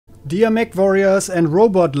Dear Mechwarriors and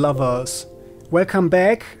robot lovers, welcome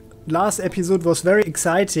back. Last episode was very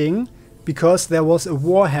exciting because there was a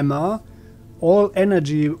Warhammer all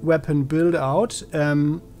energy weapon build out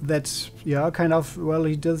that, yeah, kind of, well,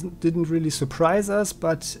 he didn't really surprise us,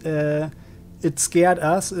 but it scared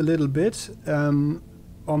us a little bit,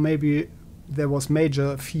 or maybe there was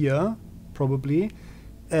major fear, probably,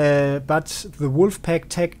 but the Wolfpack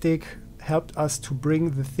tactic helped us to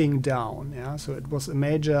bring the thing down. Yeah, so it was a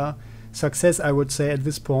major success, I would say, at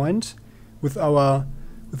this point with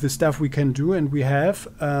the stuff we can do and we have.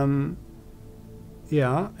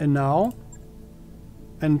 Yeah, and now,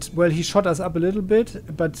 and well, he shot us up a little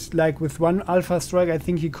bit, but like with one alpha strike, I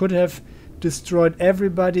think he could have destroyed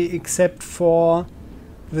everybody except for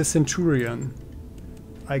the Centurion,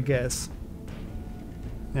 I guess.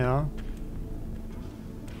 Yeah.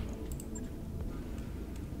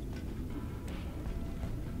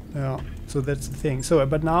 Yeah, so that's the thing. So,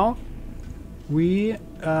 but now we,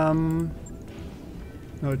 no,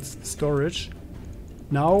 it's storage.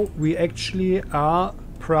 Now we actually are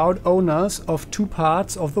proud owners of 2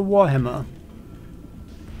 parts of the Warhammer.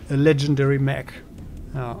 A legendary mech.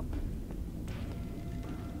 Yeah.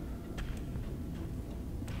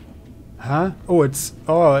 Huh? Oh, it's,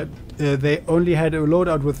 oh, they only had a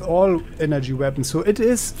loadout with all energy weapons. So it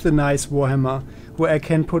is the nice Warhammer where I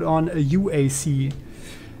can put on a UAC.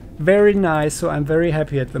 Very nice, so I'm very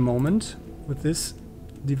happy at the moment with this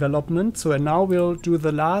development. So and now we'll do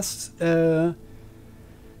the last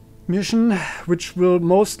mission, which will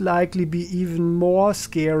most likely be even more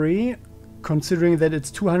scary, considering that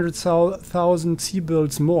it's 200,000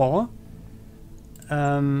 C-builds more.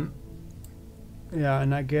 Yeah,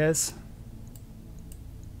 and I guess,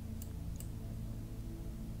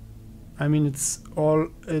 I mean, it's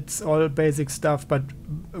all basic stuff, but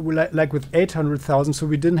like with 800,000, so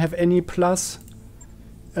we didn't have any plus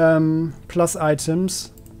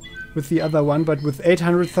items with the other one, but with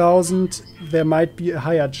 800,000 there might be a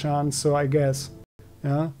higher chance. So I guess,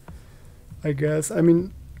 yeah, I guess. I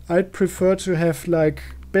mean, I'd prefer to have like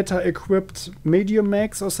better equipped medium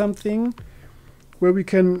mechs or something, where we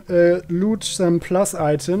can loot some plus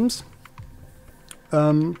items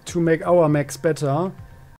to make our mechs better.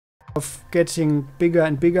 Of getting bigger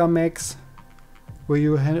and bigger mechs where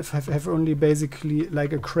you have only basically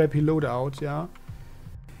like a crappy loadout, yeah.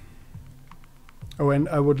 Oh, and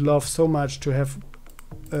I would love so much to have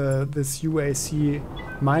this UAC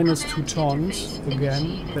 -2 tons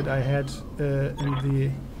again that I had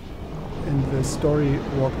in the story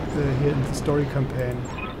walk here in the story campaign.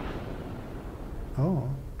 Oh,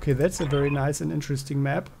 okay, that's a very nice and interesting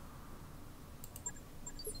map.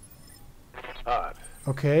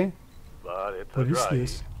 Okay. What is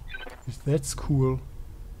this? That's cool.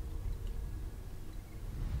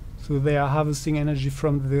 So they are harvesting energy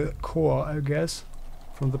from the core, I guess.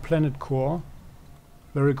 From the planet core.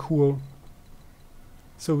 Very cool.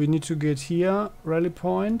 So we need to get here, rally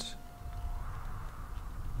point.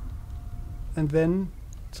 And then,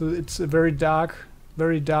 so it's a very dark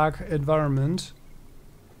environment.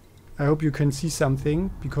 I hope you can see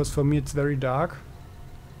something, because for me it's very dark.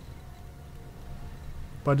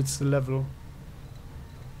 But it's the level.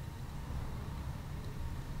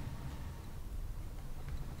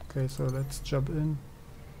 Okay, so let's jump in.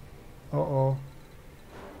 Uh-oh.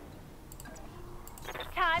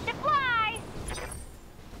 Time to fly!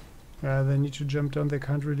 Yeah, they need to jump down, they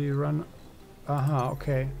can't really run. Aha,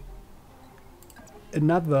 okay.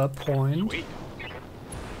 Another point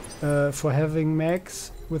for having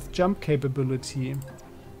mechs with jump capability.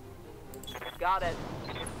 Got it.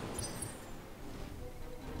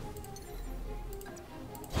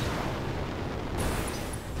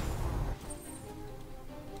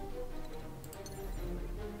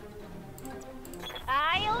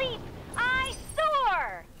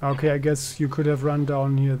 Okay, I guess you could have run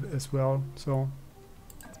down here as well, so.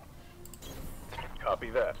 Copy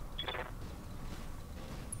that.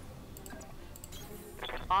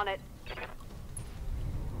 On it.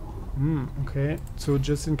 Okay, so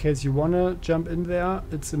just in case you wanna jump in there,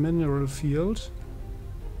 it's a mineral field.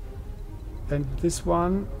 And this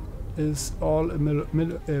one is all a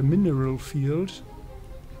mineral field.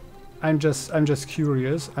 I'm just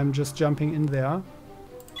curious, I'm just jumping in there.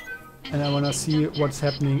 And I wanna see what's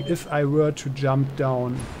happening if I were to jump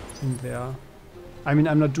down in there. I mean,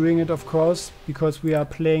 I'm not doing it, of course, because we are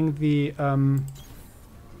playing the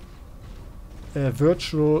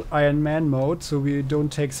virtual Iron Man mode, so we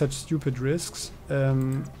don't take such stupid risks.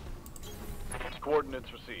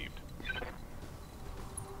 Coordinates received.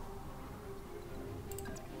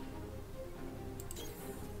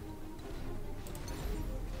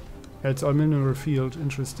 It's all mineral field.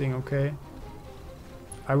 Interesting, okay.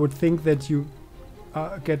 I would think that you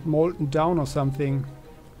get molten down or something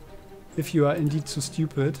if you are indeed so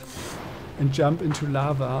stupid and jump into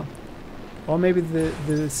lava. Or maybe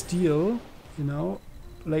the steel, you know.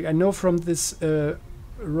 Like I know from this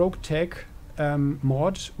BattleTech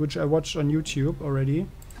mod, which I watched on YouTube already,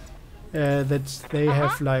 that they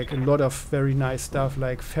have like a lot of very nice stuff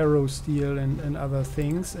like ferro steel and other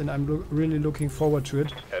things, and I'm really looking forward to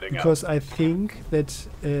it. Because I think that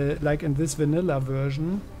like in this vanilla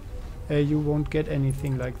version you won't get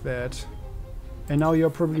anything like that. And now you're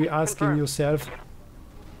probably asking yourself,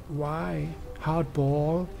 why,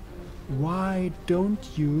 Hardball, why don't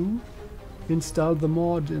you install the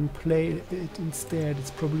mod and play it instead?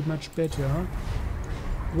 It's probably much better.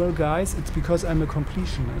 Well guys, it's because I'm a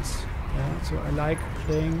completionist. Yeah, so I like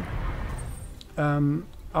playing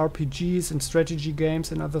RPGs and strategy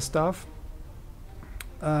games and other stuff.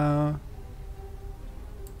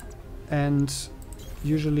 And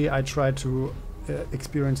usually I try to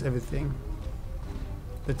experience everything.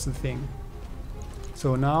 That's the thing.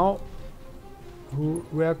 So now,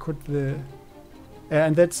 where could the...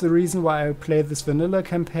 and that's the reason why I play this vanilla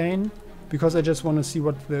campaign, because I just want to see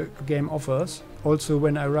what the game offers. Also,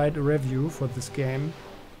 when I write a review for this game,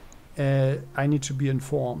 I need to be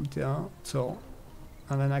informed, yeah. So,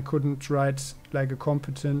 and then I couldn't write like a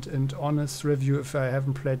competent and honest review if I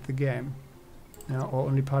haven't played the game, yeah, or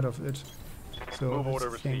only part of it. So Move order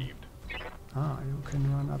received. Ah, you can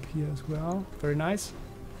run up here as well. Very nice.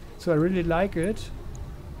 So I really like it.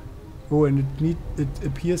 Oh, and it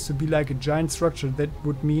appears to be like a giant structure. That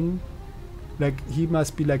would mean like he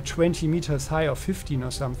must be like 20 meters high or 15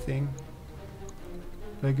 or something.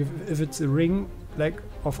 Like if it's a ring like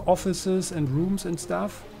of offices and rooms and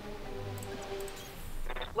stuff.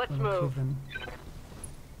 Let's Okay, move. then.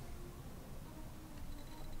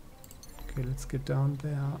 Okay, let's get down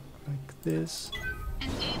there like this.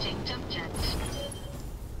 Engaging jump jet.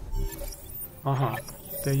 Aha,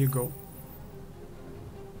 there you go.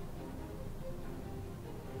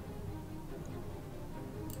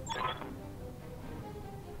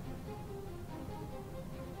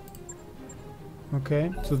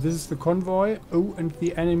 Okay, so this is the convoy. Oh, and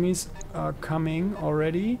the enemies are coming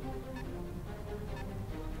already.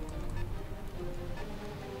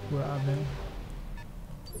 Where are they?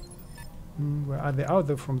 Where are they? Oh,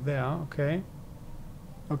 they're from there. Okay.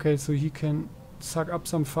 Okay, so he can suck up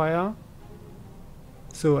some fire.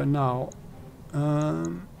 So, and now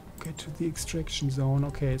get to the extraction zone.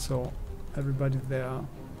 Okay, so everybody there.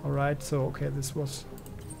 Alright, so okay, this was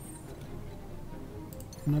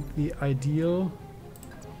not the ideal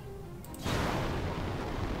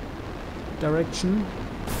direction,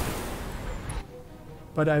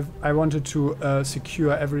 but I wanted to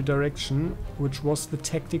secure every direction, which was the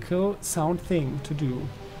tactical sound thing to do.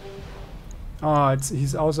 Ah,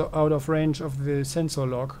 he's also out of range of the sensor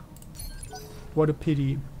lock. What a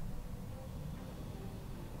pity.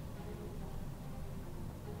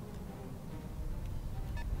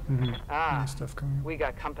 More stuff coming. We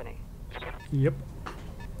got company. Yep.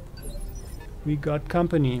 We got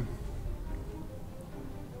company.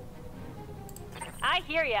 I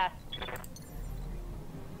hear ya.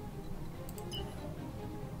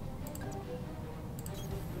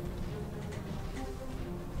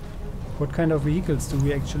 What kind of vehicles do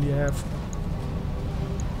we actually have?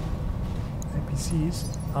 LPCs.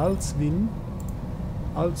 Alswin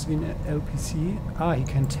LPC. Ah, he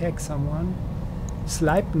can tag someone.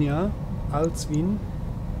 Sleipnir. Alswin.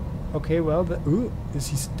 Okay, well, is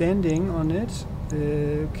he standing on it?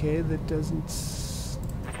 Okay, that doesn't...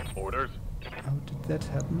 Orders. How did that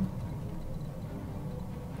happen?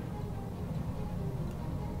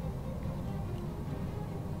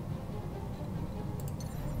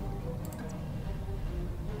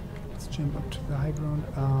 Let's jump up to the high ground.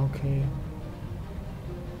 Ah, okay.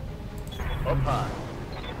 Up high.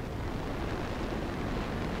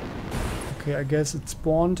 Okay, I guess it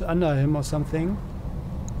spawned under him or something.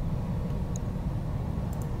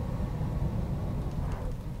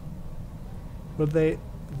 But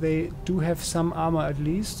they do have some armor at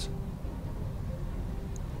least.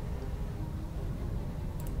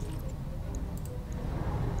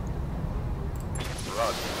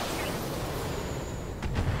 Run.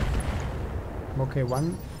 Okay,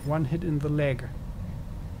 one hit in the leg.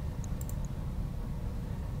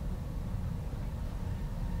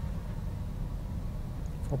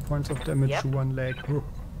 Four points of damage Yep. to one leg. Whew.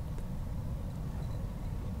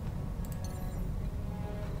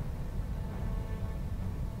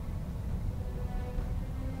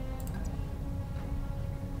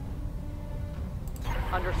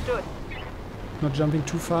 Understood. Not jumping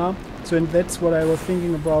too far. So and that's what I was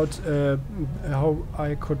thinking about, how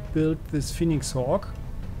I could build this Phoenix Hawk,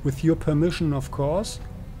 with your permission, of course.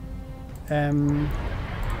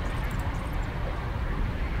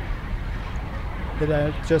 That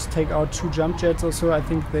I just take out 2 jump jets or so. I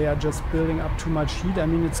think they are just building up too much heat. I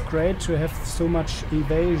mean, it's great to have so much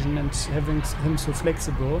evasion and having him so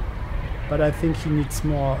flexible, but I think he needs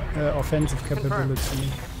more offensive capability.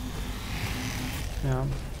 Yeah.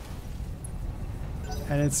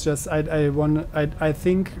 And it's just, I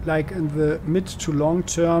think, like in the mid to long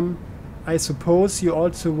term, I suppose you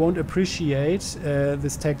also won't appreciate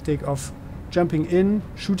this tactic of jumping in,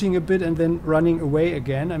 shooting a bit, and then running away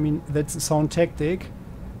again. I mean, that's a sound tactic,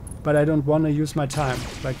 but I don't want to use my time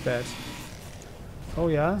like that. Oh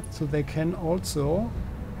yeah, so they can also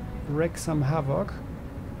wreak some havoc.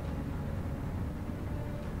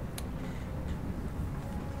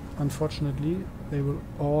 Unfortunately, they will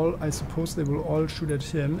all, I suppose they will all shoot at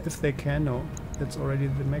him if they can. No, that's already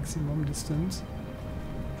the maximum distance.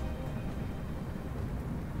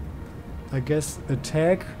 I guess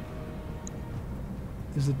attack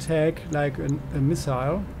is attack like a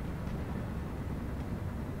missile.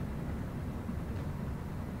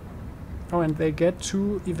 Oh, and they get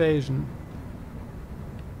 2 evasion,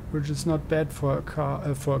 which is not bad for a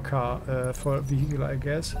car, for a vehicle, I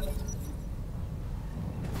guess.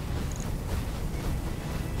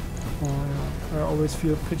 Oh, yeah. I always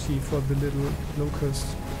feel pity for the little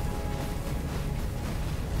locust.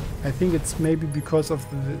 I think it's maybe because of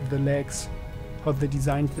the legs. How they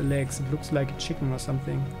designed the legs. It looks like a chicken or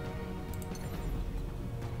something.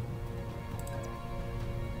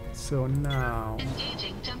 So now...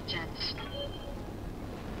 Engaging jump jets.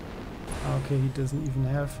 Okay, he doesn't even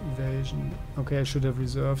have evasion. Okay, I should have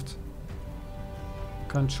reserved.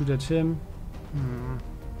 Can't shoot at him.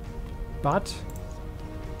 But...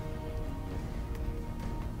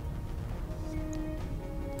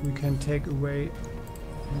 we can take away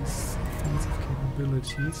his offensive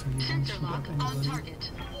capability, so he won't shoot at anybody.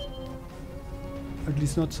 At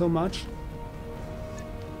least not so much.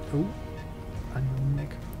 Oh, unknown mech.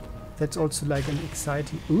 That's also like an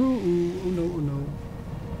exciting... Ooh, oh no, oh no.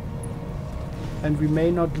 And we may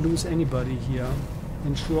not lose anybody here.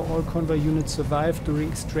 Ensure all convoy units survive during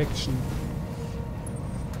extraction.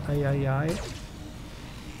 Ay, ay, ay.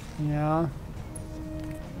 Yeah.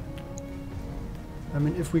 I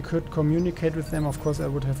mean, if we could communicate with them, of course I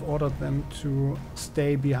would have ordered them to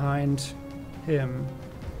stay behind him.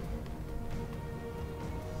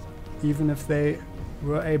 Even if they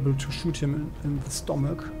were able to shoot him in the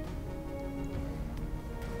stomach.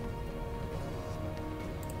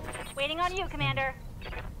 Waiting on you, Commander.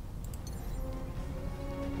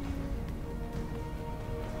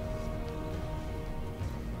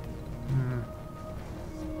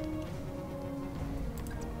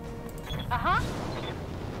 Uh-huh.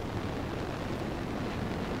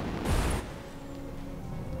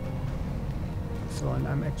 So, and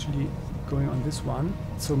I'm actually going on this one.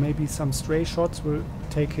 So maybe some stray shots will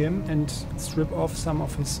take him and strip off some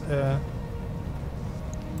of his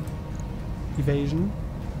evasion.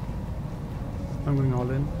 I'm going all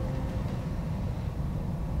in.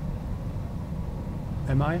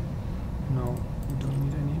 Am I? No, we don't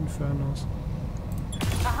need any infernos.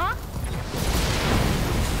 Uh-huh.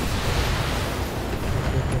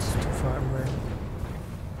 Okay, that's too far away.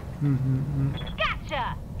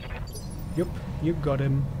 Gotcha! Yup, you got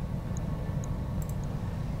him.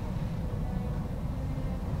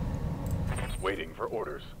 Waiting for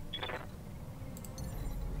orders.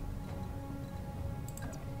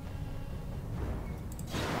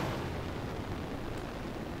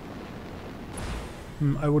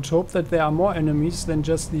 I would hope that there are more enemies than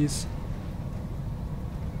just these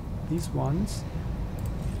ones.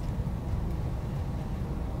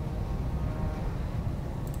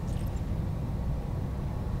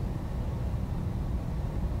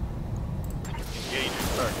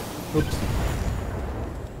 Oops.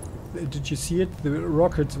 Did you see it? The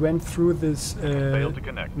rockets went through this Failed to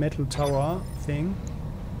connect. metal tower thing.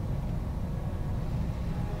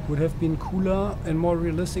 Would have been cooler and more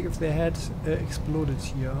realistic if they had exploded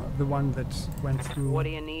here. The one that went through. What do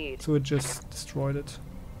you need? So it just destroyed it.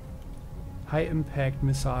 High impact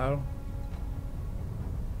missile.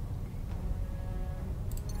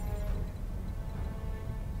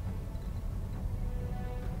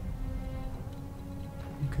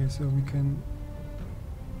 Okay, so we can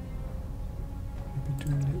maybe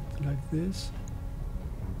do it like this.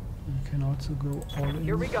 We can also go all in.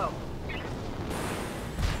 Here we go.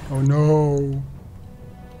 Oh no!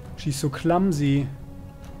 She's so clumsy.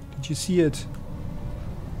 Did you see it?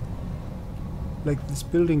 Like this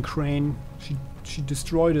building crane. She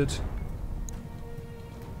destroyed it.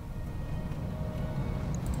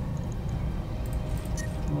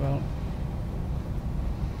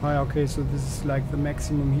 Ah, okay, so this is like the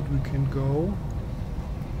maximum heat we can go.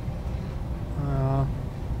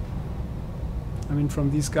 I mean,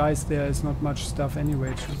 from these guys there is not much stuff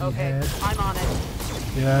anyway to be had. I'm on it.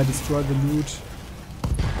 Yeah, destroy the loot.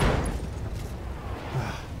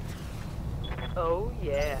 Oh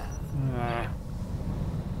yeah.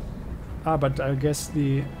 But I guess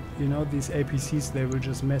the, you know, these APCs, they will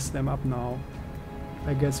just mess them up now.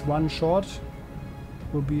 I guess one shot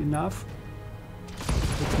will be enough.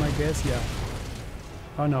 That's my guess, yeah.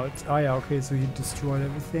 Oh no, it's, oh yeah, okay, so he destroyed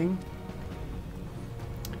everything.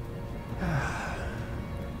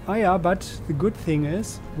 Oh yeah, but the good thing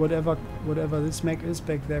is, whatever this mech is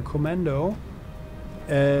back there, commando,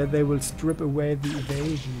 they will strip away the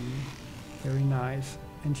evasion. Very nice.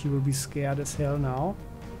 And he will be scared as hell now.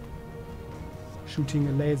 Shooting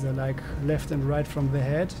a laser like left and right from the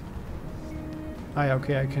head. Ah yeah,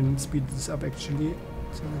 okay, I can speed this up actually.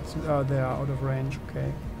 So it's, oh, they are out of range,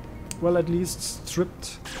 okay. Well, at least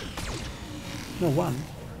stripped. No, one.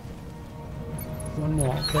 One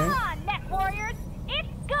more, okay. Come on, Mechwarriors! It's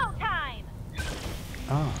go time!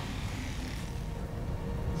 Ah.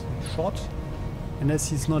 So shot. Unless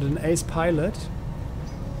he's not an ace pilot.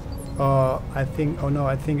 I think, oh no,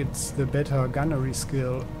 I think it's the better gunnery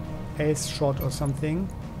skill. Ace shot or something.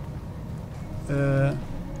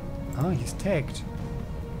 He's tagged.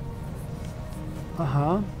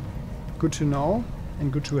 Good to know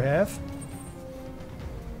and good to have.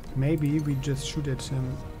 Maybe we just shoot at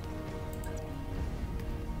him.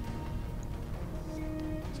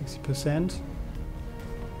 60%.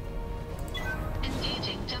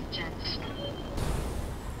 Engaging jump jets.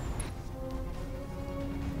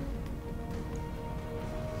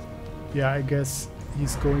 Yeah, I guess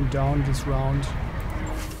he's going down this round.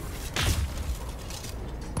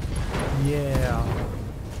 Yeah.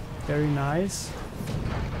 Very nice.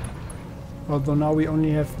 Although now we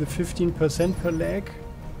only have the 15% per leg.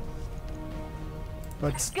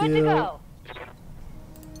 But still, Good to go.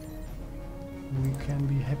 we can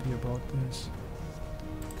be happy about this.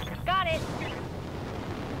 Got it.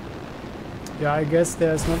 Yeah, I guess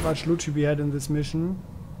there's not much loot to be had in this mission.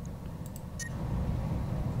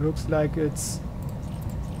 Looks like it's...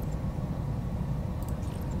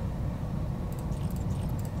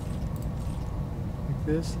 like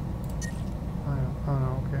this. Oh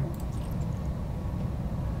no, okay.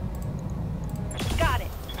 Got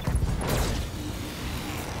it.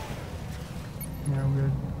 Yeah,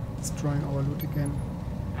 we're destroying our loot again.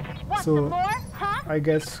 Want So, some more? Huh? I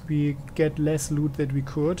guess we get less loot than we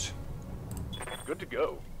could. Good to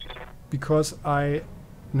go. Because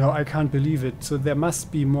no, I can't believe it. So there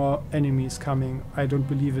must be more enemies coming. I don't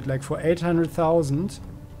believe it. Like for 800,000.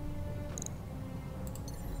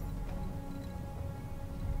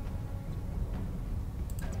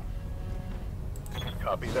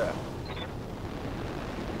 Copy that.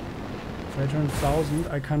 For 800,000,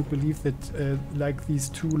 I can't believe that like these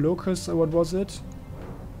two locusts, or what was it?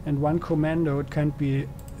 And one commando, it can't be,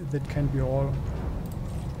 that can't be all.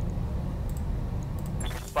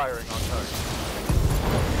 Firing on target.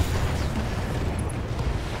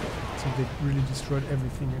 So they really destroyed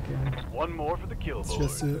everything again. One more for the kill It's board.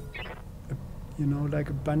 just a, you know, like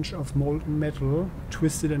a bunch of molten metal,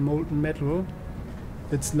 twisted and molten metal,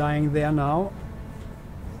 that's lying there now.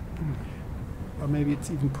 Or maybe it's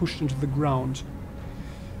even pushed into the ground.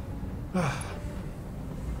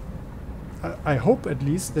 I hope at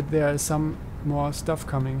least that there is some more stuff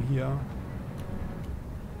coming here.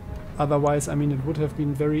 Otherwise, I mean, it would have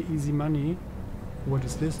been very easy money. What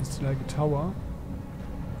is this? It's like a tower.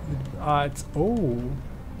 It's... oh!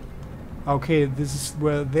 Okay, this is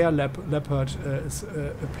where their leopard is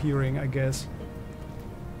appearing, I guess.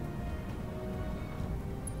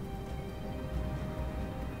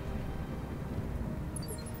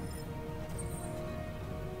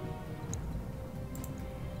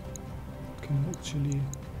 Can actually...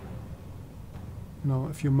 no,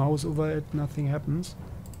 if you mouse over it, nothing happens.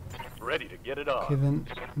 Ready to get it on. Okay, then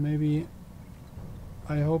maybe...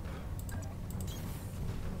 I hope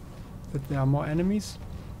that there are more enemies.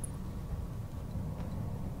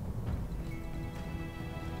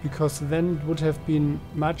 Because then it would have been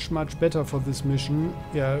much better for this mission.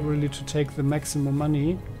 Yeah, really to take the maximum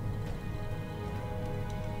money.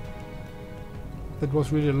 That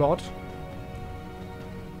was really a lot.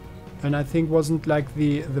 And I think wasn't like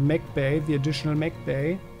the mech bay, the additional mech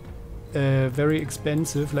bay, very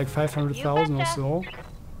expensive, like 500,000 or so.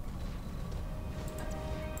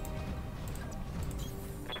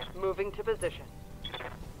 Moving to position.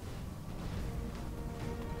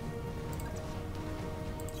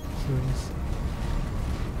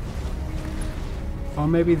 Or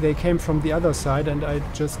maybe they came from the other side and I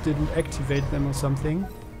just didn't activate them or something.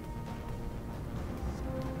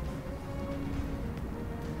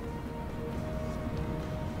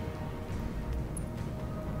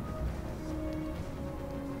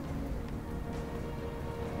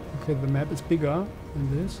 Okay, the map is bigger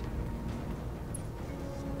than this.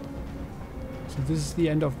 So this is the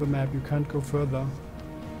end of the map, you can't go further.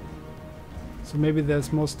 So maybe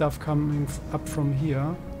there's more stuff coming up from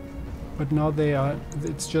here. But now they are,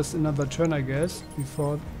 it's just another turn, I guess,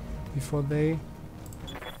 before they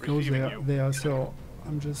go there. So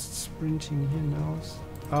I'm just sprinting here now.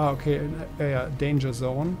 Ah, okay, yeah, danger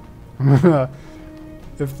zone.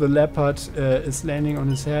 If the leopard is landing on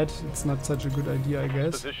his head, it's not such a good idea, I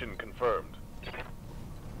guess. Position confirmed.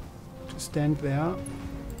 To stand there.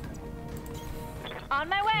 On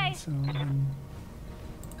my way. So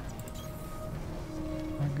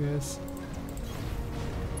I guess.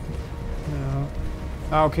 Yeah.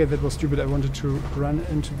 Ah, okay, that was stupid. I wanted to run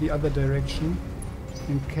into the other direction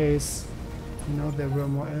in case, you know, there were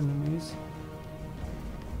more enemies.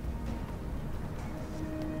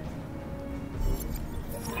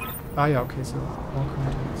 Ah, yeah, okay, so more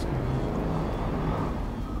contacts.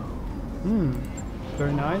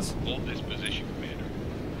 Very nice. Hold this position, Commander.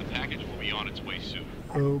 The package will be on its way soon.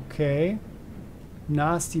 Okay.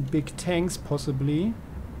 Nasty big tanks, possibly.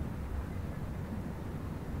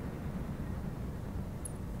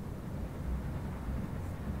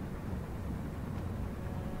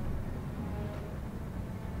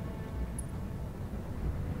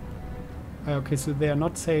 Okay, so they are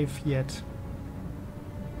not safe yet.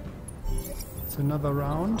 It's another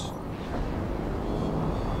round.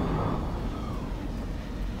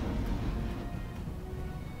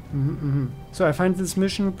 So I find this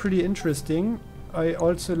mission pretty interesting. I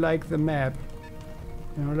also like the map.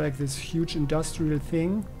 You know, like this huge industrial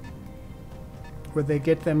thing where they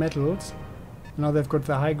get their metals. Now they've got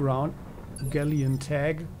the high ground. Galleon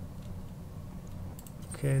tag.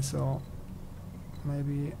 Okay, so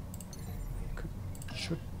maybe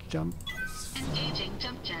should jump. Engaging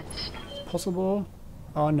jump jets. Possible?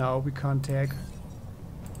 Oh no, we can't tag.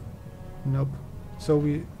 Nope. So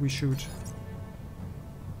we shoot.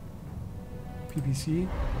 PPC.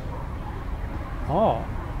 Oh.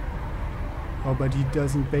 Oh, but he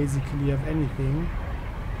doesn't basically have anything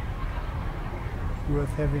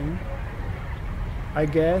worth having. I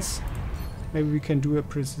guess maybe we can do a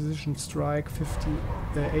precision strike.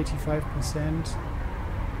 85%.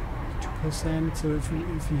 2%. So if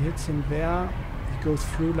he hits him there, he goes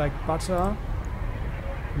through like butter.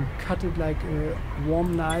 And cut it like a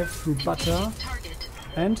warm knife through butter.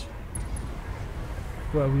 And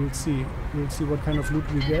well, we'll see. We'll see what kind of loot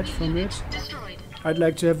we get from it. I'd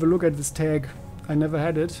like to have a look at this tag. I never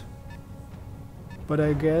had it. But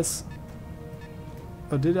I guess...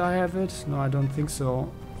 Or did I have it? No, I don't think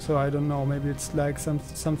so. So I don't know. Maybe it's like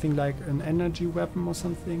something like an energy weapon or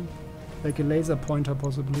something. Like a laser pointer,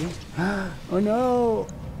 possibly. Oh no!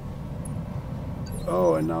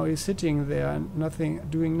 Oh, and now he's sitting there and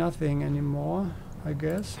doing nothing anymore, I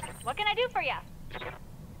guess. What can I do for you?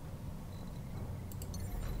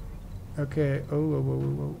 Okay,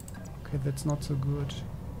 oh. Okay, that's not so good.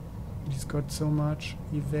 He's got so much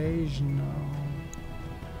evasion now.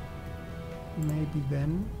 Maybe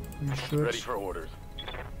then we should... Ready for orders.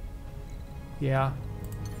 Yeah.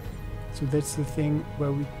 So that's the thing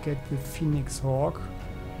where we get the Phoenix Hawk.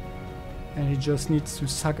 And he just needs to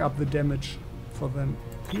suck up the damage for them.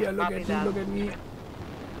 Here, look at me, look at me.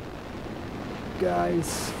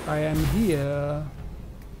 Guys, I am here.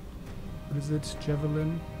 What is it?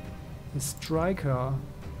 Javelin? The striker.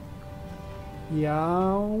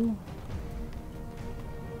 Yeah.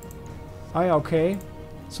 Ah, okay.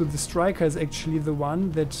 So the striker is actually the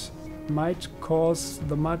one that might cause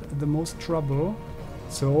the most trouble.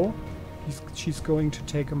 So she's going to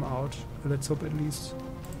take him out. Let's hope at least.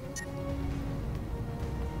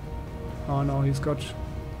 Oh no, he's got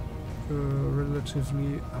a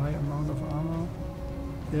relatively high amount of armor.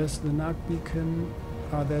 There's the Narc beacon.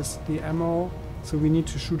 There's the ammo. So we need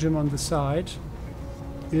to shoot him on the side.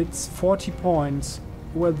 It's 40 points.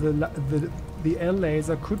 Well, the L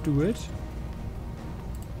laser could do it.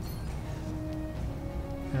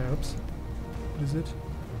 Oops. What is it?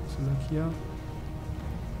 So like here.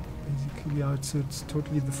 Basically, yeah, it's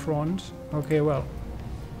totally the front. Okay, well.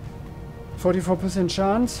 44%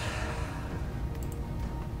 chance.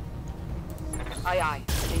 Aye.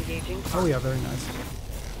 Engaging. Oh yeah, very nice.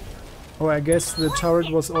 Oh, I guess the turret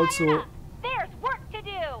was also... There's work to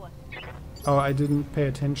do! Oh, I didn't pay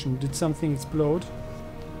attention. Did something explode?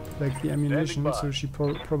 Like the ammunition, so she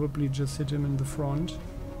probably just hit him in the front.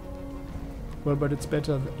 Well, but it's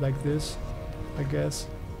better like this, I guess.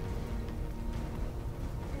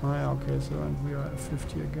 Oh yeah, okay, so and we are at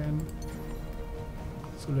 50 again.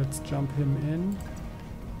 So let's jump him in.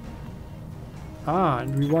 Ah,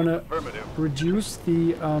 and we want to Affirmative. reduce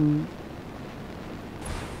the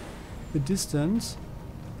distance,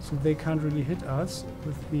 so they can't really hit us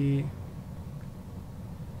with the...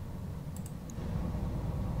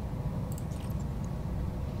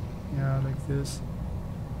 Yeah, like this.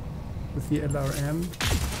 With the LRM.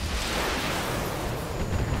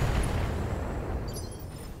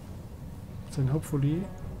 Then hopefully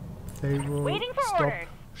they will Waiting for stop orders.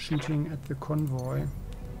 shooting at the convoy.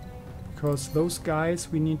 Because those guys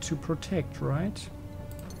we need to protect, right?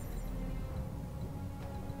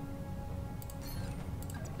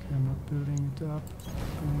 Okay, I'm not building it up.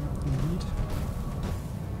 Building up the lead.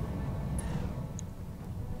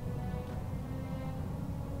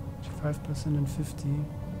 .5% and 50.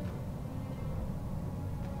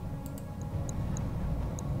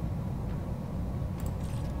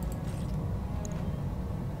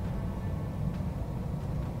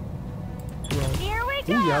 Here we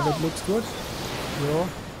go. Oh yeah, that looks good. Yeah.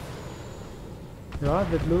 Yeah,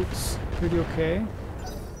 that looks pretty okay.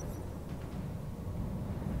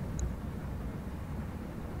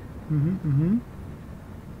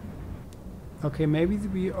 Okay, maybe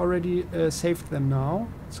we already saved them now.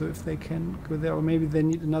 So if they can go there, or maybe they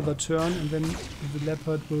need another turn, and then the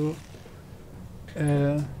leopard will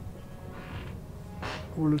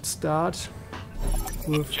start.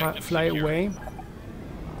 Will fly away.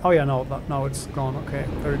 Oh yeah, now it's gone. Okay,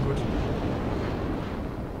 very good.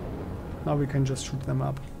 Now we can just shoot them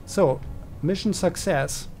up. So, mission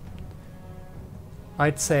success.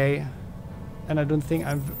 I'd say, and I don't think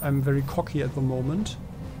I'm very cocky at the moment,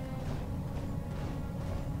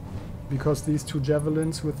 because these two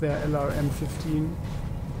javelins with their LRM-15,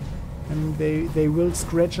 I mean, they will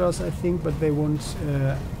scratch us, I think, but they won't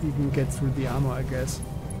even get through the armor, I guess.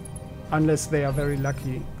 Unless they are very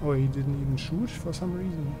lucky. Oh, he didn't even shoot for some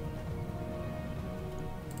reason.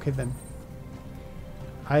 Okay then.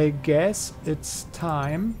 I guess it's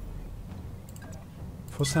time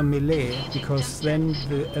for some melee, because then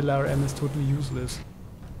the LRM is totally useless.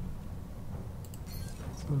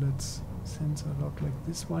 So let's sensor lock like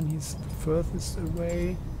this one. He's the furthest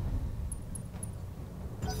away.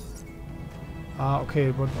 Ah,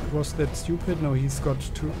 okay, but was that stupid? No, he's got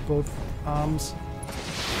both arms.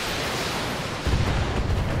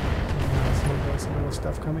 So there's a lot of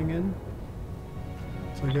stuff coming in.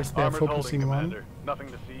 So I guess they're Armor's focusing holding, on. Commander. Nothing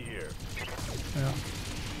to see here. Yeah.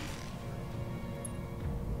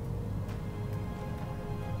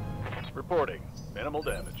 Reporting. Minimal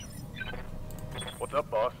damage. What's up,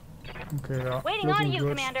 boss? Okay, yeah. Waiting looking on you,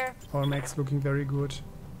 good. Commander. Our mech's looking very good.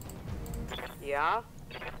 Yeah?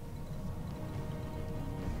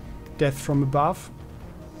 Death from above.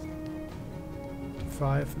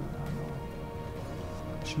 5. No.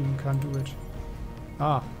 Machine can't do it.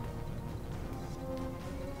 Ah.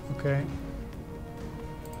 Okay.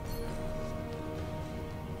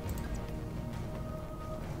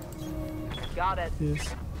 Got it.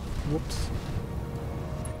 This. Whoops.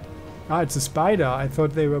 Ah, it's a spider. I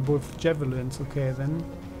thought they were both javelins. Okay, then.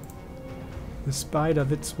 The spider,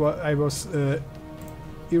 that's what I was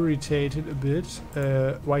irritated a bit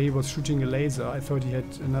why he was shooting a laser. I thought he had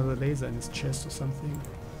another laser in his chest or something.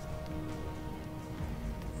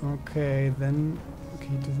 Okay, then. Okay,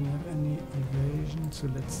 he doesn't have any evasion, so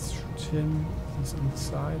let's shoot him. He's on the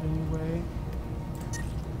side anyway.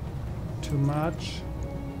 Too much.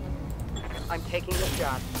 I'm taking the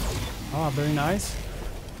shot. Ah, very nice.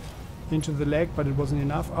 Into the leg, but it wasn't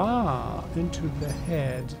enough. Ah, into the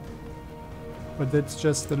head. But that's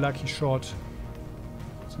just the lucky shot.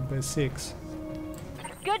 So by 6.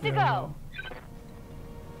 Good to There we go.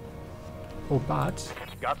 Oh, but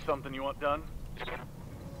Got something you want done?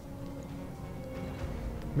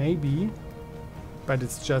 maybe. But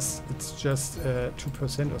it's just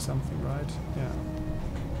 2% or something, right? Yeah.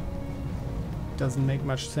 Doesn't make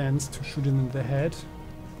much sense to shoot him in the head.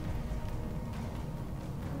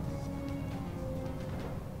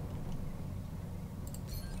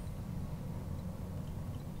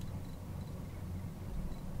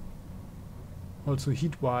 Also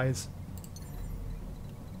heat-wise.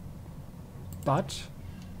 But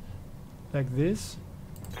like this.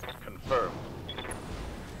 Confirmed.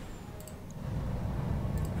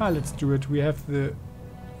 Ah, let's do it. We have the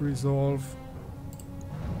resolve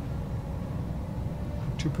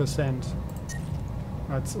 2%.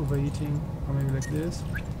 That's overheating. Or maybe like this.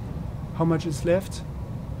 How much is left?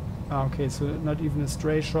 Ah, okay, so not even a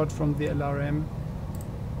stray shot from the LRM.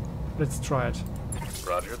 Let's try it.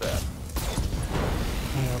 Roger that.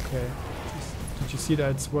 Yeah, okay. Did you see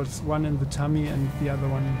that it was one in the tummy and the other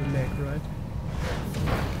one in the leg, right?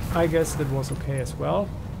 I guess that was okay as well.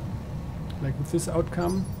 Like with this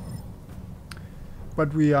outcome.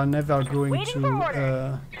 But we are never going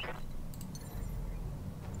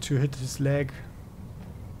to hit his leg.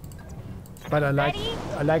 But I like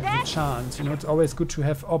the chance. You know, it's always good to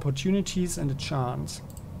have opportunities and a chance.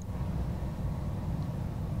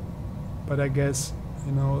 But I guess,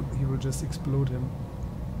 you know, he will just explode him.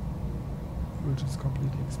 He will just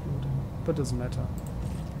completely explode him. But doesn't matter.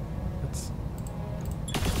 Let's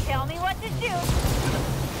Tell me what to do.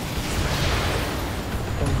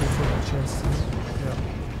 don't go for the chest. Yeah.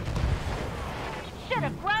 Should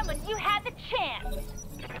have run when you had the chance.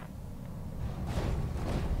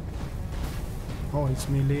 Oh, he's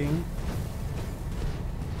meleeing.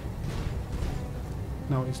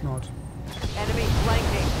 No, he's not. Enemy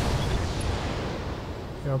flanking.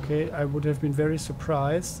 Yeah, okay, I would have been very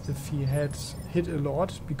surprised if he had hit a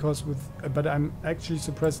lot, because with... but I'm actually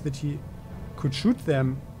surprised that he could shoot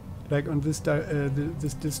them, like on this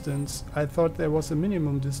this distance. I thought there was a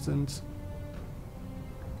minimum distance.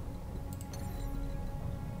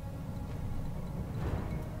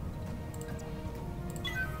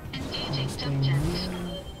 Engaging jump jets.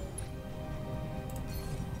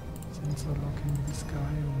 Sensor locking this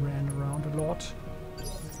guy who ran around a lot.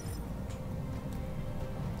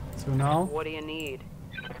 So now What do you need?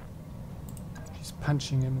 she's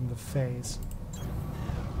punching him in the face.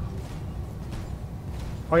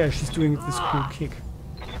 Oh yeah, she's doing this cool kick.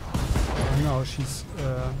 Oh no,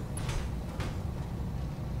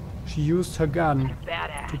 she used her gun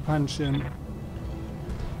Badass. to punch him.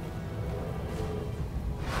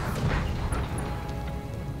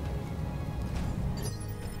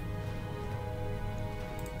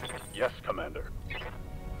 Yes, Commander.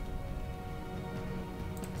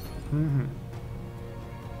 Mm-hmm.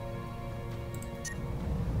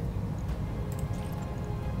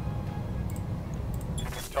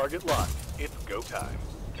 Target locked. It's go time.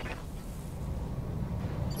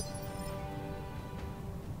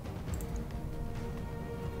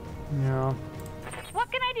 Yeah. What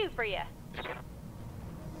can I do for you?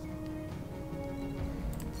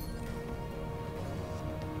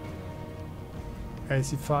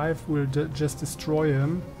 AC5 will just destroy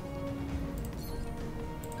him.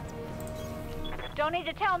 Don't need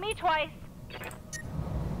to tell me twice.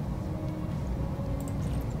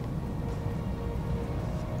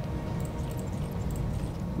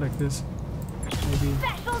 Like this. Maybe.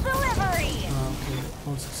 Special delivery. Okay,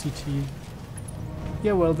 also CT.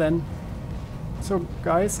 Yeah, well then. So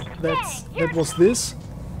guys, that was this.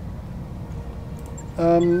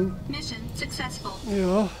 Mission successful.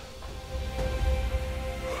 Yeah.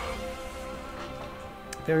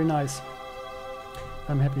 Very nice.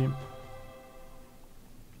 I'm happy.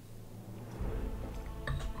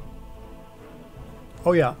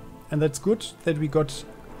 Oh yeah, and that's good that we got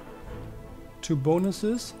 2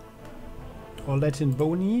 bonuses, or Latin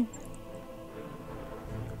boni,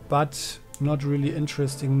 but not really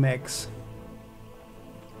interesting mechs.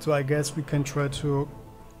 So I guess we can try to...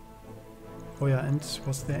 Oh yeah, and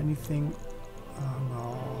was there anything?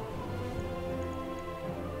 No.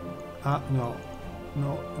 No.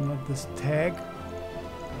 No, not this tag.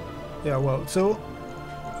 Yeah, well, so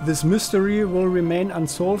this mystery will remain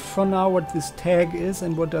unsolved for now, what this tag is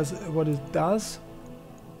and what it does.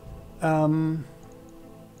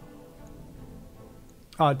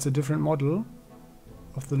 It's a different model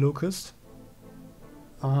of the Locust.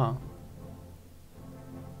 Uh-huh.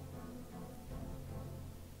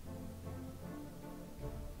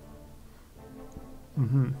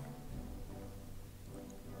 Mm-hmm.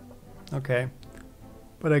 Okay.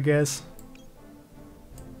 But I guess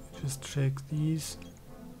just check these.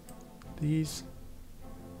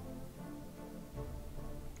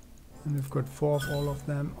 And we've got 4 of all of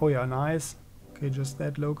them. Oh yeah, nice. Okay, just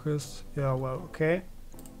that Locust. Yeah, well, okay.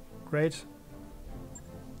 Great.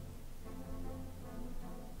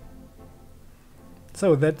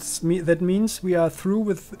 So that means we are through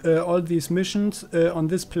with all these missions on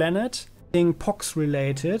this planet. Being pox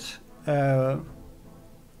related.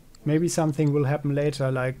 Maybe something will happen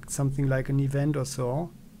later, like something like an event or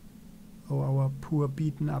so. Oh, our poor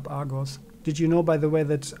beaten up Argos. Did you know, by the way,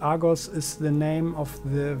 that Argos is the name of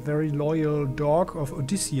the very loyal dog of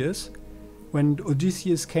Odysseus? When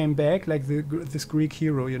Odysseus came back, like this Greek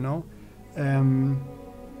hero, you know?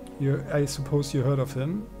 I suppose you heard of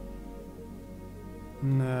him.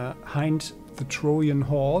 Hind the Trojan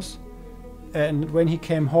horse. And when he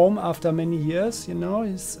came home after many years, you know,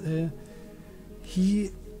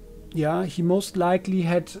 he most likely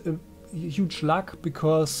had huge luck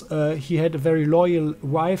because he had a very loyal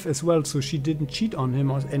wife as well, so she didn't cheat on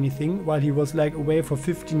him or anything while he was like away for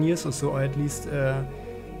 15 years or so, or at least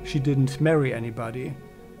she didn't marry anybody.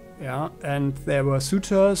 Yeah, and there were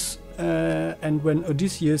suitors, and when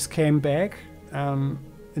Odysseus came back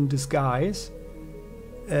in disguise,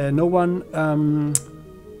 no one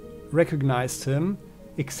recognized him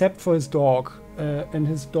except for his dog, and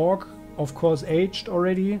his dog, of course, aged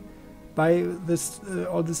already by this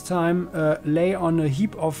all this time, lay on a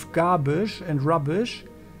heap of garbage and rubbish,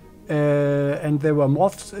 and there were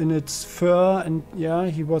moths in its fur, and yeah,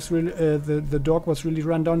 he was really the dog was really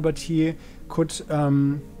run down, but he could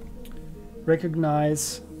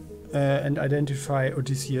recognize and identify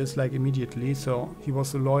Odysseus like immediately, so he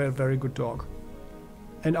was a loyal, very good dog.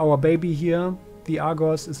 And our baby here, the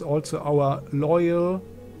Argos, is also our loyal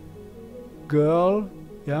girl,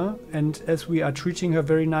 yeah, and as we are treating her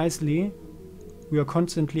very nicely, we are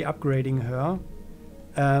constantly upgrading her.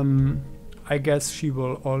 I guess she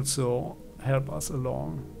will also help us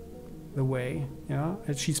along the way, yeah,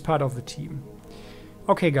 and she's part of the team.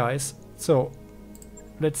 Okay, guys, so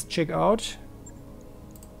let's check out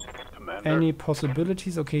Commander. any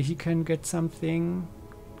possibilities. Okay, he can get something.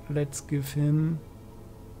 Let's give him.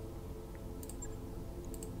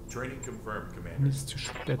 Training confirmed, Commander. Needs to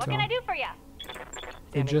shoot What can I better. do for you?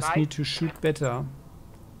 They just need to shoot better.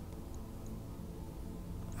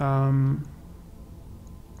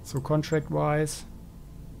 So contract-wise,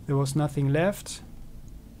 there was nothing left,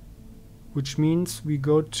 which means we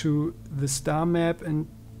go to the star map and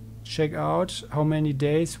check out how many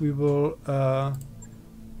days we will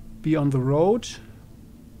be on the road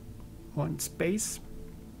or in space.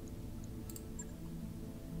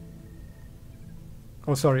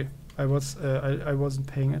 Oh, sorry, I wasn't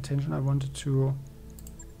paying attention. I wanted to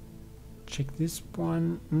check this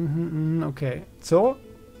one. Okay, so,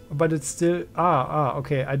 but it's still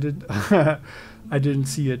okay. I did I didn't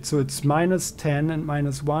see it. So it's -10 and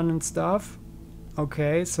 -1 and stuff.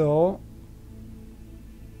 Okay, so,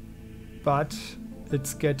 but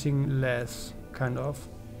it's getting less, kind of.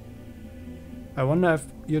 I wonder if,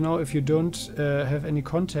 you know, if you don't have any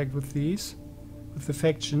contact with these, with the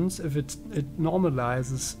factions, if it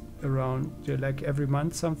normalizes around, yeah, like every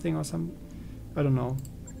month something or some, I don't know.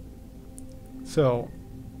 So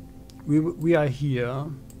we are here.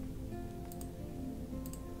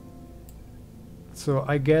 So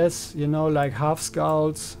I guess, you know, like half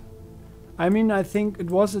skulls. I mean, I think it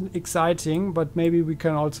wasn't exciting, but maybe we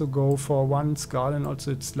can also go for one skull, and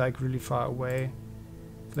also it's like really far away.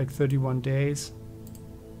 It's like 31 days.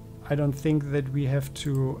 I don't think that we have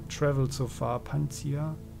to travel so far.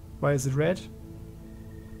 Panzia. Why is it red?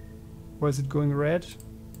 Why is it going red?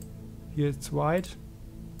 Here it's white.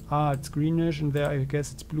 Ah, it's greenish, and there I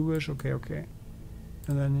guess it's bluish. Okay, okay.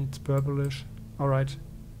 And then it's purplish. Alright.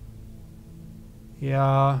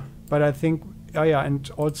 Yeah, but I think... Oh yeah, and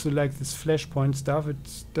also like this Flashpoint stuff,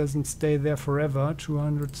 it doesn't stay there forever.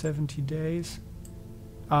 270 days.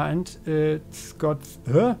 Ah, and it's got...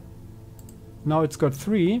 Huh? Now it's got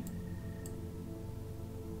 3.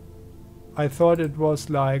 I thought it was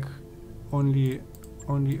like only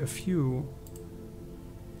a few.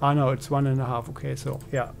 Ah no, it's 1.5. Okay, so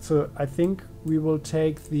yeah. So I think we will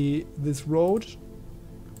take this road.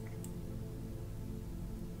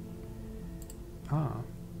 Ah.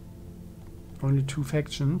 Only 2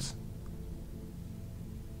 factions.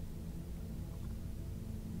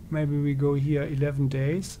 Maybe we go here 11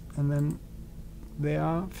 days and then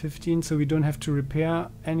there 15, so we don't have to repair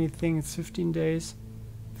anything. It's 15 days.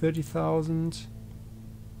 30,000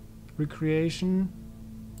 recreation.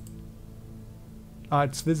 Ah,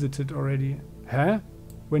 it's visited already. Huh?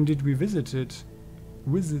 When did we visit it?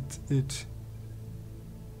 Visit it.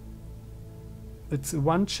 It's a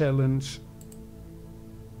 1 challenge.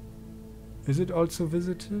 Is it also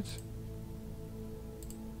visited?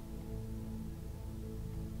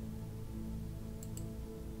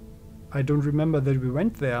 I don't remember that we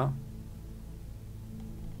went there.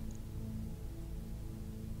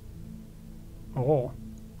 Oh,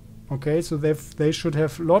 okay, so they should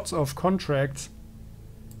have lots of contracts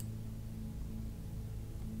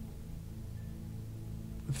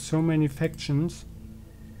with so many factions.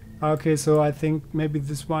 Okay, so I think maybe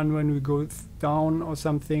this one when we go down or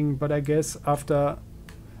something, but I guess after...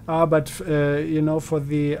 but you know, for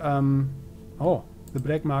the... the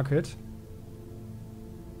black market.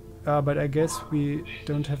 But I guess we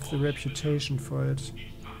don't have the reputation for it.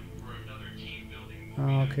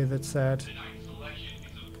 Okay, that's sad.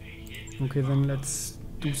 Okay, then let's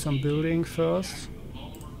do some building first.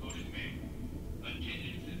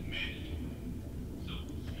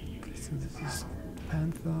 Okay, so this is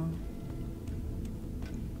Panther.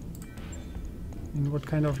 And what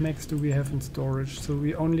kind of mechs do we have in storage? So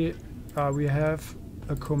we only we have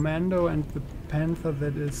a commando and the panther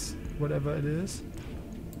that is whatever it is.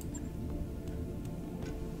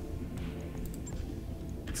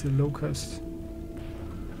 It's a locust.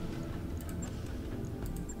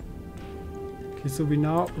 Okay, so we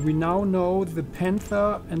now know the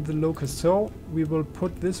panther and the locust. So we will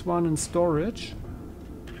put this one in storage.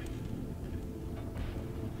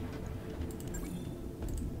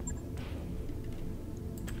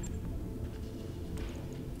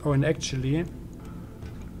 Oh, and actually,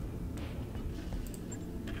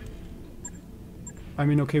 I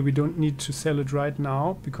mean, okay, we don't need to sell it right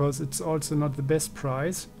now because it's also not the best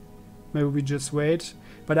price. Maybe we just wait.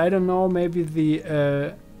 But I don't know, maybe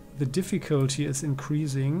the difficulty is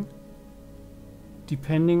increasing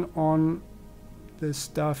depending on the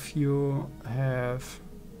stuff you have.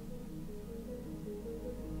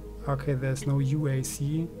 Okay, there's no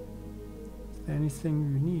UAC. Is there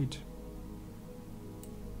anything you need?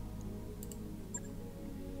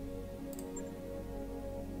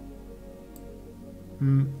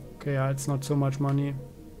 Okay, yeah, it's not so much money.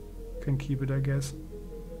 Can keep it, I guess.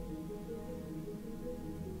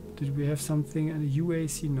 Did we have something in the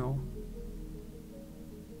UAC? No.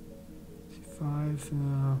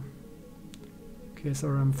 C5. Okay,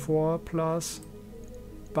 SRM4 plus.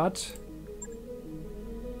 But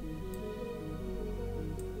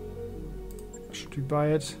should we buy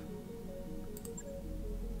it?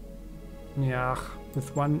 Yeah,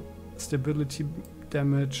 with 1 stability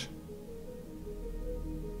damage.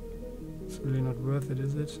 It's really not worth it,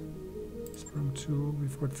 is it? From 2,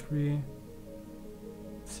 we've got 3,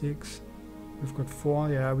 6, we've got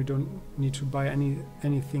 4. Yeah, we don't need to buy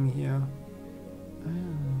anything here.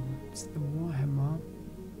 It's the Warhammer.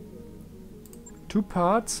 2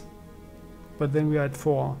 parts, but then we are at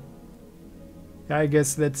 4. Yeah, I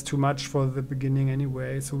guess that's too much for the beginning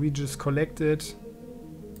anyway. So we just collect it.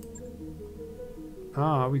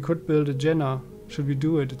 Ah, we could build a Jenner. Should we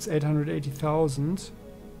do it? It's 880,000.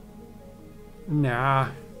 Nah,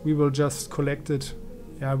 we will just collect it.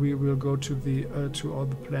 Yeah, we will go to the to all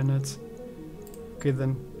the planets. Okay,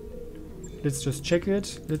 then let's just check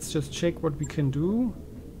it. Let's just check what we can do.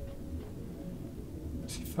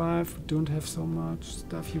 C5, we don't have so much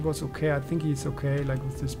stuff. He was okay. I think he's okay, like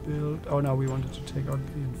with this build. Oh no, we wanted to take out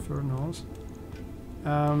the Infernos.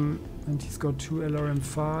 And he's got 2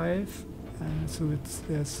 LRM5. So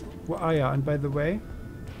there's well, yeah, and by the way,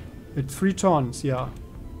 it's 3 tons. Yeah.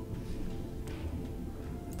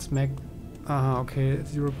 Mech, okay,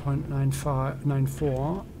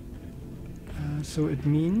 0.94. So it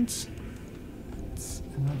means it's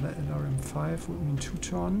another LRM5 would mean 2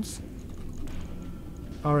 tons.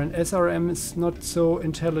 An SRM is not so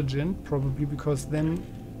intelligent, probably, because then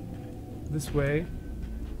this way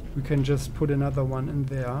we can just put another one in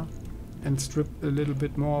there and strip a little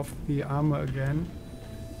bit more of the armor again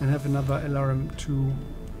and have another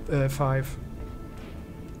LRM5.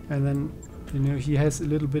 And then, you know, he has a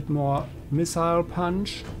little bit more missile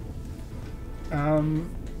punch.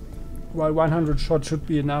 While 100 shots should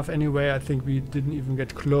be enough anyway, I think we didn't even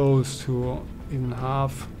get close to even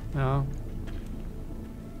half. Yeah.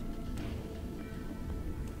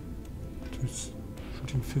 Just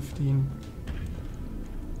shooting 15.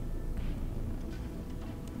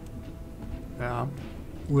 Yeah,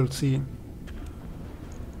 we'll see.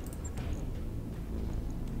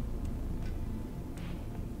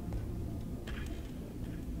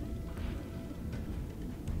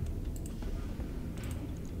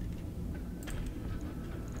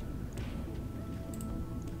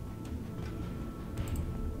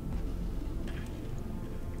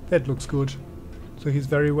 That looks good. So he's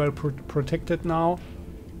very well protected now.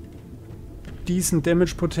 Decent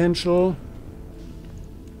damage potential.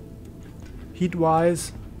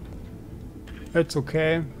 Heat-wise, it's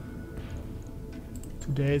okay.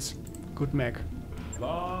 2 days, good mech.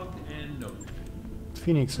 Logged and noted.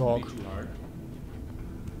 Phoenix Hawk. Too hard.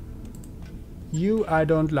 You I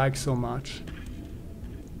don't like so much.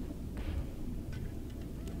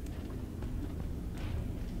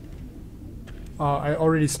 I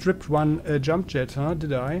already stripped 1 jump jet, huh?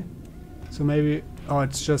 Did I? So maybe... Oh,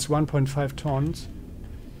 it's just 1.5 tons.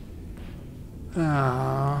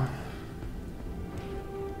 And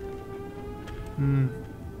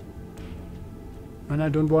I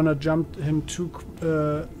don't want to jump him too,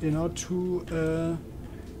 too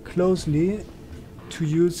closely to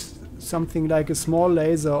use something like a small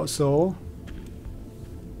laser or so.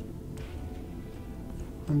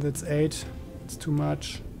 And that's 8. It's too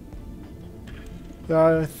much.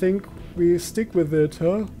 Yeah, I think we stick with it,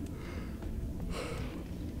 huh?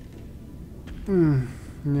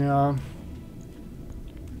 Yeah.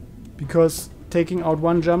 Because taking out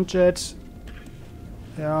one jump jet,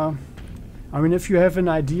 yeah. I mean, if you have an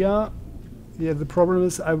idea, yeah. The problem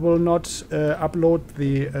is I will not upload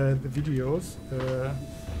the videos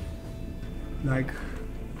like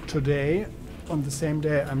today on the same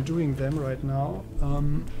day I'm doing them right now.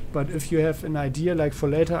 But if you have an idea, like for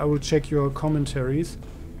later, I will check your commentaries.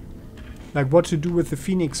 Like what to do with the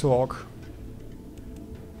Phoenix Hawk.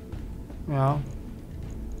 Yeah.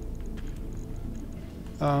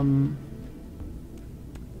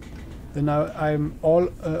 Then I'm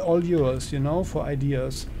all yours, you know, for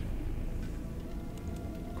ideas.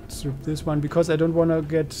 Could strip this one because I don't want to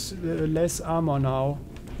get less armor now,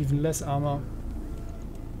 even less armor.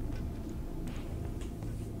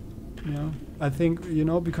 Yeah, I think, you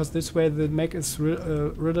know, because this way the mech is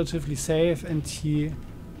relatively safe and he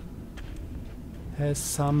has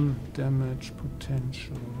some damage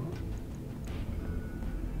potential.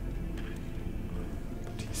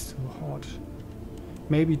 But he's so hot.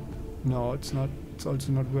 Maybe, no, it's not. It's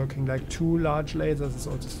also not working. Like 2 large lasers is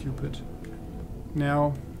also stupid.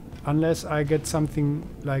 Now, unless I get something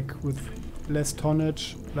like with less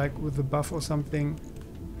tonnage, like with a buff or something,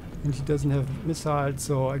 and he doesn't have missiles,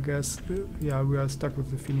 so I guess, yeah, we are stuck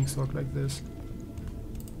with the Phoenix Hawk like this.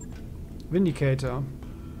 Vindicator.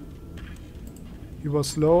 He was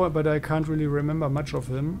slow, but I can't really remember much of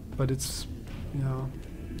him, but it's, yeah.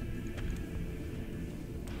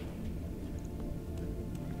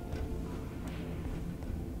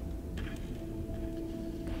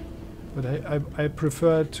 But I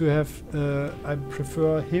prefer to have, I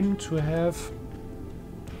prefer him to have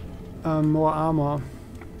more armor.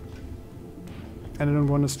 And I don't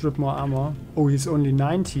want to strip more armor. Oh, he's only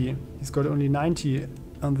 90. He's got only 90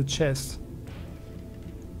 on the chest.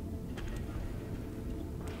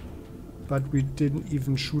 But we didn't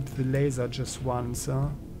even shoot the laser just once, huh?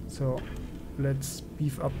 So let's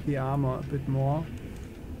beef up the armor a bit more.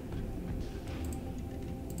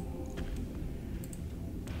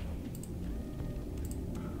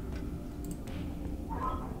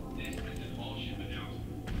 This is an all-ship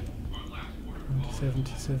announcement. Our last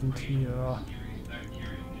order 70, yeah.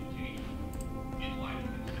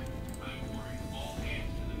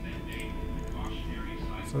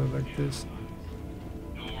 So like this.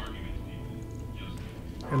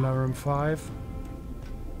 Alarm 5.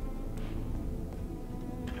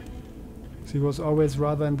 So he was always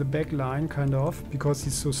rather in the back line, kind of, because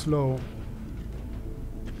he's so slow.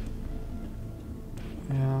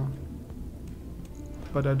 Yeah.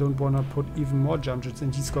 But I don't want to put even more jump jets,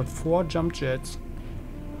 and he's got 4 jump jets.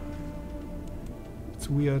 It's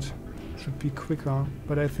weird. Should be quicker,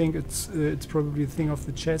 but I think it's probably a thing of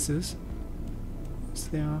the chassis. Is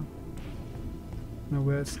there? No,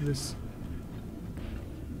 where's this?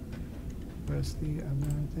 Where's the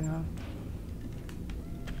other there?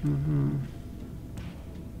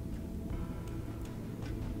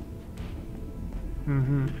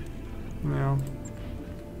 Yeah.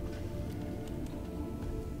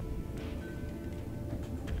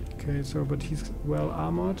 Okay, so but he's well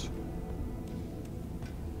armored.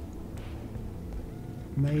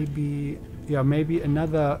 Maybe, yeah, maybe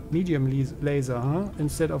another medium laser, huh?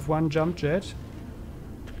 Instead of 1 jump jet.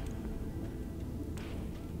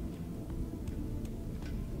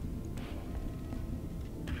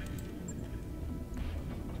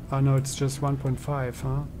 Oh no, it's just 1.5,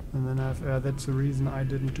 huh? And then I've, that's the reason I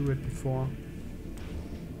didn't do it before.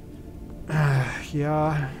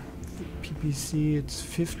 Yeah, PPC, it's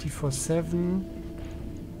 50 for 7.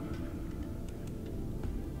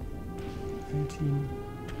 18.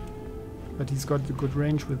 But he's got a good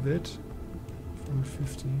range with it.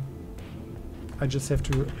 450. I just have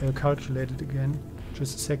to calculate it again.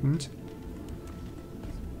 Just a second.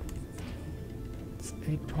 It's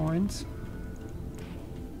 8 points.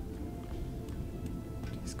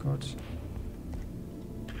 He's got...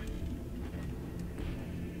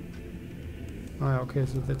 Oh yeah, okay,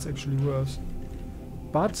 so that's actually worse.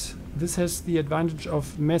 But this has the advantage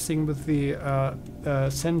of messing with the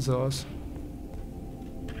sensors.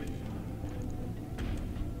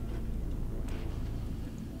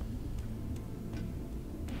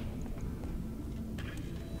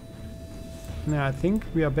 Now I think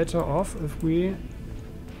we are better off if we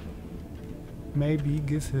maybe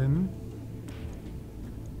give him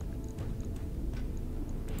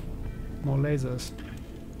more lasers.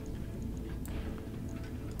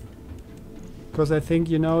 Because I think,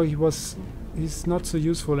 you know, he's not so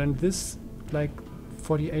useful, and this, like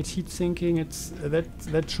 48 heat sinking, it's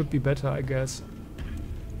that should be better, I guess.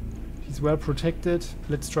 He's well protected.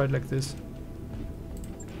 Let's try it like this.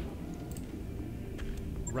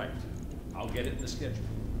 Right. I'll get it in the schedule.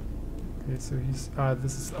 Okay, so he's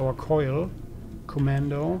this is our coil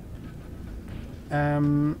commando. Yeah,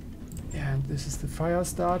 and this is the fire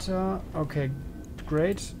starter. Okay,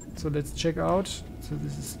 great. So let's check out. So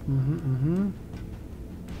this is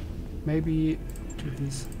maybe do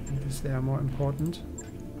this and this, they are more important.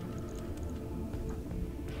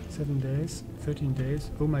 7 days, 13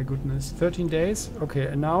 days. Oh my goodness, 13 days. Okay,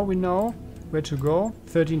 and now we know where to go.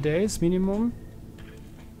 13 days minimum,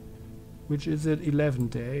 which is at 11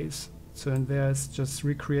 days. So and there's just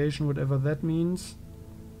recreation, whatever that means.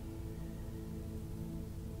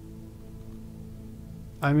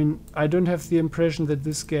 I mean, I don't have the impression that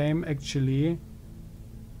this game actually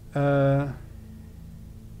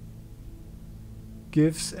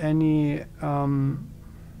gives any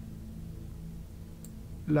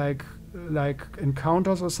like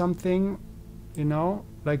encounters or something, you know,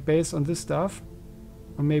 like based on this stuff.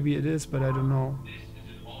 Or maybe it is, but I don't know.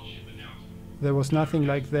 There was nothing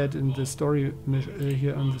like that in the story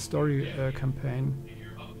here on the story campaign.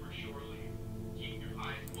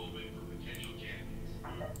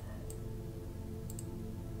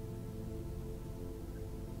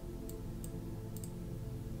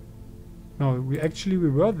 No, we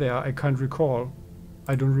were there. I can't recall.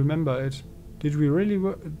 I don't remember it. Did we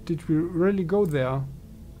really go there?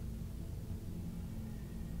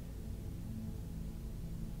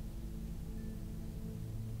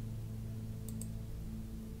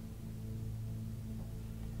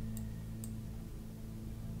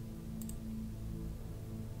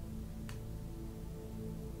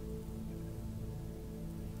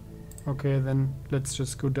 Okay, then let's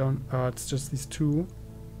just go down. It's just these two.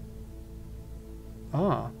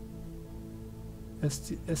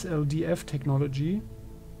 SLDF technology.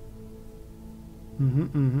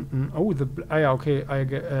 Oh, yeah, okay,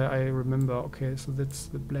 I remember. Okay, so that's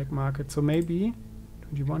the black market. So maybe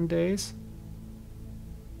 21 days.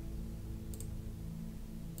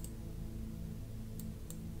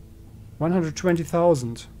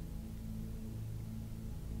 $120,000.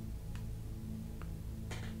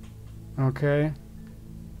 Okay.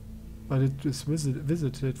 But it was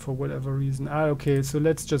visited for whatever reason. Okay, so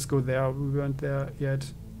let's just go there. We weren't there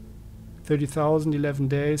yet. 30,000, 11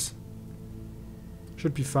 days.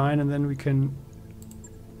 Should be fine, and then we can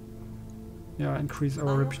increase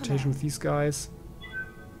our reputation with these guys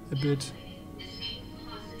a bit.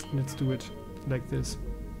 Let's do it like this.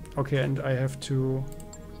 Okay, and I have to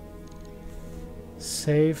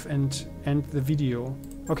save and end the video.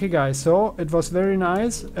 Okay guys, so it was very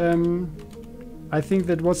nice. I think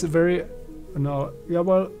that was a very,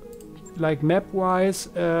 like map-wise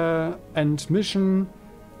and mission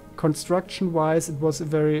construction-wise, it was a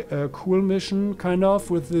very cool mission, kind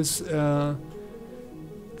of, with this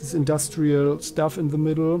this industrial stuff in the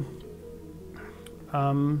middle.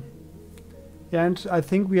 Yeah, and I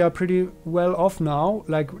think we are pretty well off now,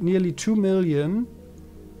 like nearly 2 million.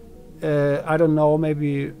 I don't know,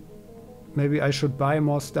 maybe I should buy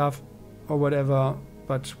more stuff or whatever,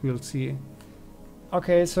 but we'll see.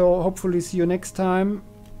 Okay, so hopefully see you next time.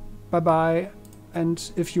 Bye bye. And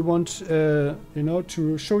if you want,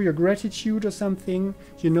 to show your gratitude or something,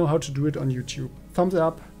 you know how to do it on YouTube. Thumbs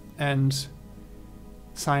up and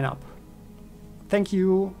sign up. Thank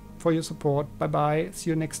you for your support. Bye bye. See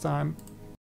you next time.